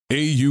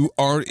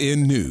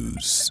AURN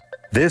News.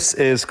 This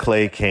is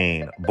Clay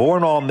Kane.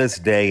 Born on this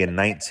day in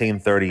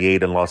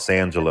 1938 in Los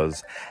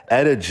Angeles,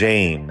 Etta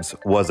James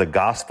was a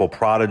gospel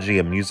prodigy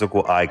and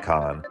musical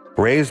icon.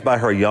 Raised by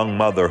her young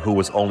mother, who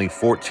was only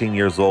 14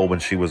 years old when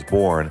she was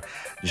born,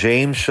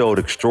 James showed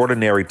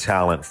extraordinary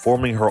talent,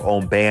 forming her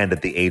own band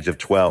at the age of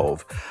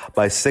 12.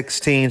 By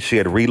 16, she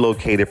had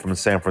relocated from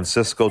San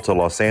Francisco to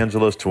Los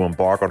Angeles to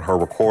embark on her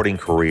recording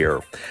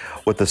career.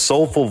 With a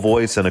soulful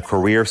voice and a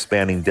career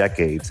spanning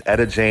decades,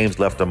 Etta James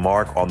left a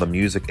mark on the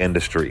music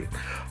industry.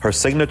 Her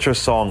signature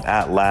song,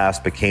 At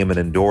Last, became an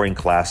enduring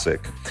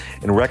classic.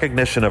 In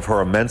recognition of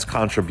her immense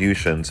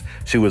contributions,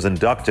 she was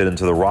inducted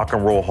into the Rock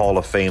and Roll Hall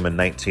of Fame in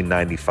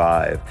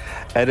 1995.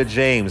 Etta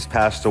James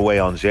passed away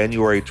on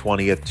January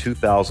 20th,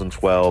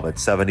 2012 at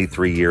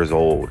 73 years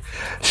old.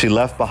 She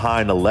left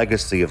behind a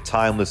legacy of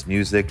timeless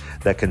music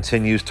that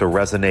continues to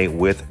resonate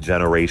with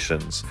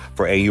generations.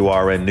 For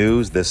AURN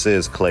News, this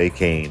is Clay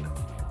Kane.